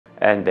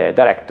and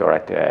director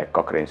at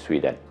Cochrane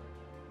Sweden.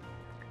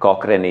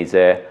 Cochrane is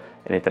an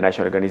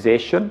international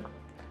organization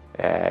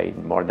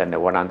in more than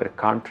 100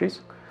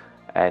 countries,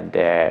 and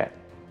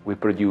we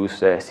produce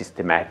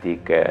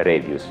systematic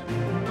reviews.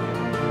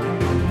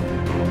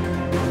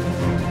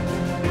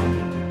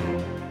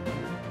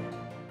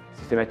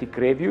 Systematic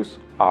reviews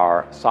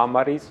are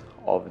summaries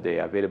of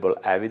the available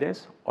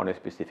evidence on a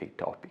specific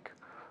topic.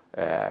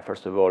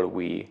 First of all,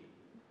 we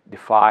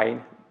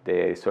define the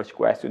research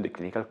question, the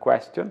clinical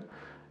question,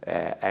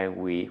 and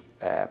we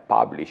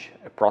publish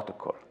a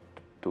protocol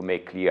to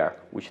make clear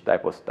which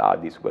type of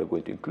studies we're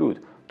going to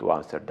include to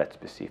answer that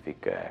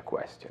specific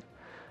question.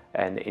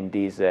 And in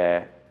this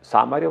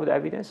summary of the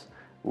evidence,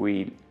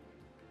 we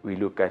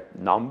look at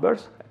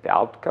numbers, at the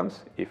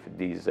outcomes, if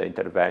these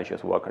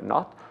interventions work or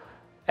not,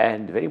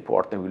 and very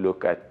important, we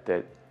look at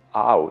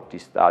how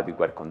these studies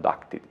were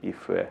conducted,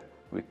 if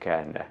we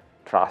can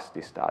trust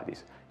these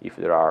studies, if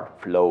there are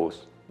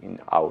flaws in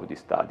how these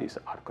studies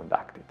are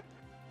conducted.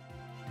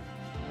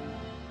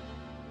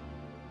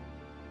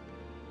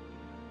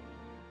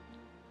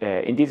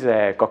 In this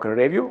Cochrane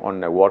review on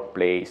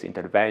workplace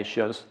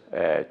interventions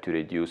to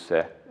reduce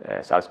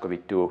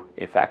SARS-CoV-2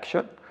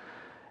 infection,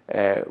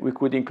 we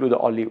could include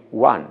only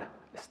one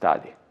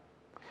study.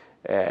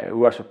 We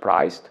were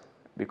surprised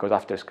because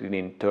after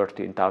screening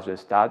 13,000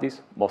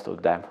 studies, most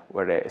of them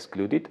were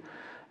excluded.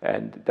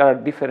 And there are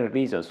different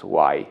reasons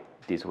why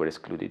these were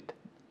excluded,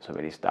 so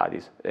many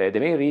studies. The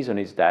main reason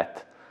is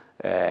that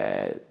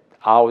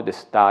how the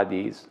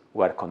studies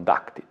were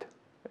conducted.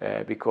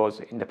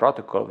 Because in the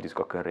protocol of this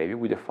Cochrane review,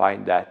 we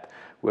defined that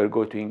we're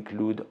going to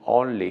include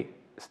only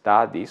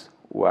studies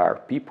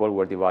where people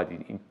were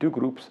divided in two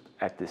groups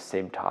at the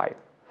same time.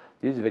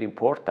 This is very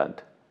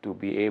important to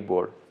be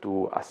able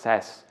to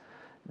assess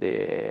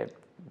the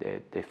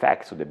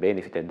effects of the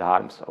benefit and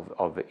harms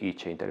of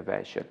each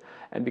intervention,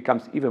 and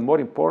becomes even more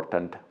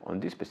important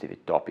on this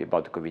specific topic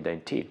about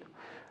COVID-19,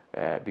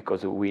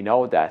 because we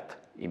know that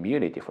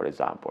immunity, for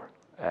example,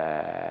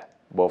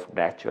 both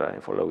natural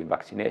and following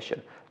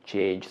vaccination,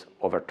 changes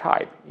over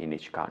time in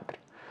each country.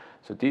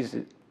 So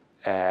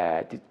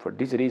for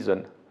this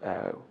reason,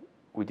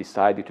 we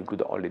decided to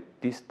include only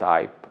this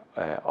type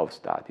of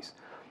studies.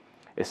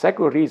 A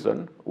second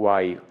reason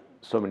why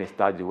so many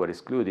studies were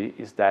excluded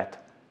is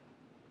that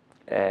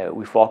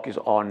we focus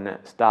on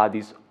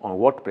studies on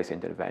workplace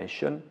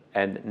intervention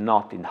and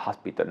not in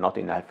hospital, not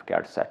in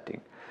healthcare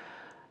setting.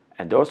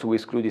 And also we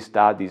excluded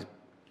studies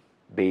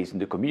based in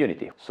the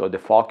community. So the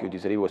focus of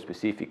this review was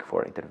specific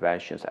for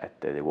interventions at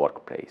the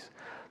workplace.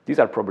 These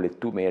are probably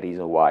two main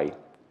reasons why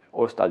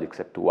all studies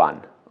except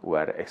one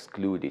were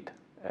excluded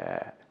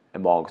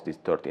amongst these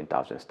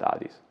 13,000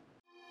 studies.